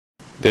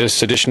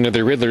This edition of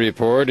the Ridley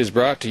Report is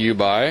brought to you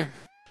by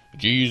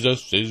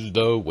Jesus is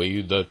the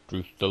way, the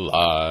truth, the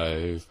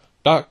life.com.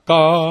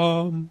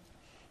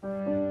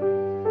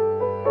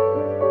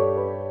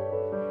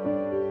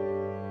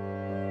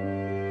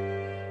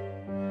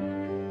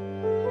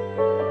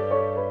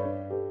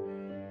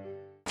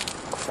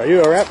 Are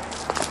you a rep?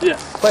 Yeah.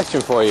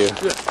 Question for you.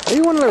 Yeah. Are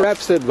you one of the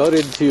reps that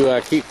voted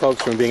to keep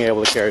folks from being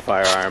able to carry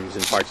firearms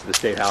in parts of the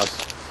State House?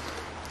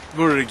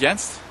 Voted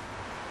against?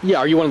 Yeah,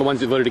 are you one of the ones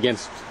that voted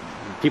against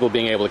people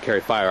being able to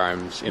carry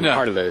firearms in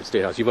part of the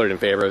State House? You voted in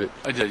favor of it?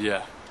 I did,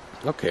 yeah.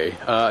 Okay.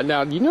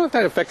 Now, do you know if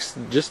that affects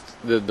just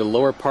the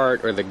lower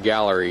part or the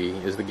gallery?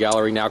 Is the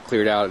gallery now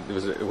cleared out?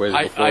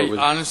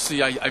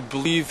 Honestly, I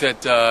believe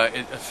that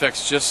it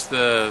affects just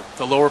the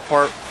lower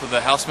part for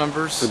the House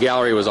members. The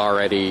gallery was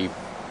already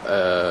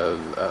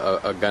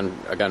a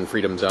gun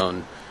freedom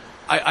zone.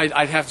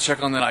 I'd have to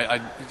check on that. I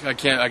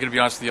can't. I gotta be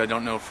honest with you. I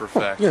don't know for a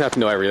fact. You don't have to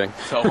know everything.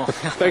 So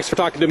thanks for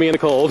talking to me in the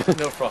cold.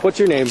 No problem. What's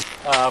your name?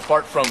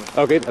 Bart from.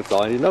 Okay, that's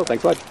all I need to know.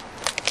 Thanks much.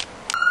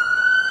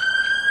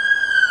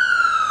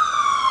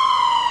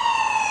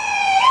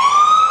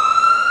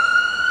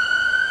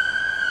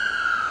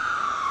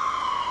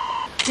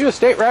 You a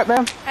state rep,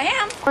 ma'am? I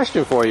am.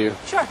 Question for you.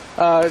 Sure.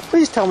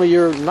 Please tell me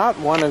you're not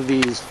one of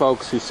these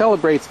folks who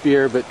celebrates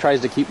beer but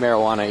tries to keep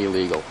marijuana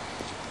illegal.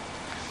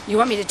 You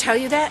want me to tell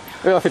you that?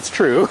 Well, if it's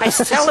true. I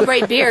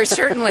celebrate beer,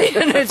 certainly.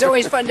 It's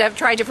always fun to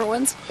try different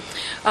ones.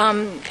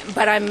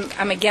 But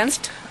I'm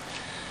against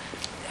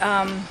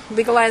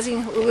legalization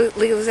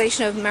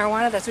of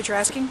marijuana. That's what you're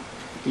asking?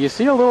 You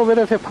see a little bit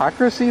of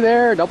hypocrisy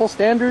there, double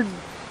standard?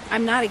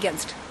 I'm not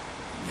against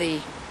the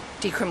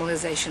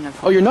decriminalization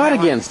of Oh, you're not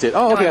marijuana. against it?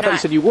 Oh, No, okay, I'm I thought you not.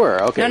 said you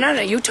were. Okay.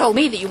 No. You told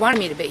me that you wanted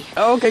me to be.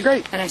 Oh, okay,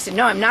 great. And I said,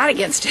 no, I'm not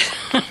against it.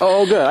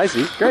 Oh, good. I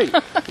see. Great.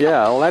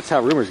 Yeah, well, that's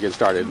how rumors get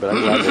started, but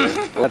I'm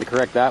glad to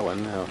correct that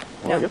one. Well,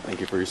 No. good. Thank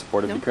you for your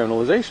support of No.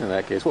 decriminalization in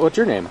that case. What's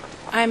your name?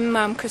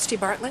 I'm Christy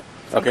Bartlett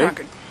from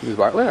Concord. Ms.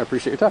 Bartlett, I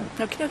appreciate your time.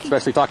 Okie dokie.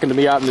 Especially talking to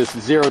me out in this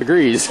 0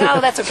 degrees.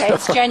 Oh, that's okay.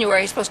 It's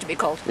January. It's supposed to be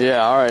cold.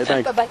 Yeah, all right,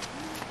 thanks. Bye-bye.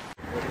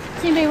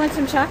 Does anybody want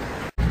some chuck?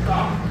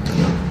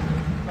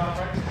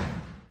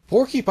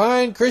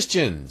 Porcupine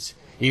Christians.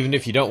 Even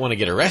if you don't want to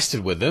get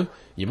arrested with them,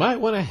 you might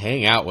want to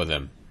hang out with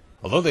them.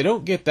 Although they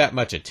don't get that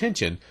much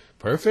attention,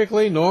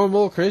 perfectly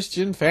normal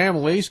Christian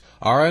families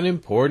are an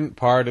important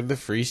part of the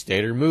Free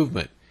Stater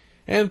movement,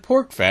 and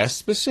PorcFest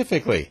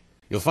specifically.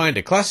 You'll find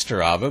a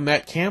cluster of them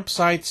at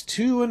campsites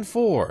 2 and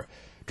 4.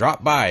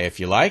 Drop by if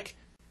you like.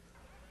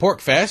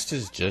 PorcFest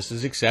is just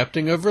as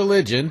accepting of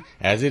religion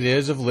as it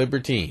is of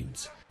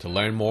libertines. To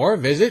learn more,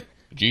 visit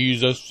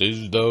Jesus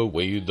is the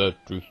way, the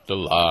truth, the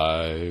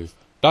life.com.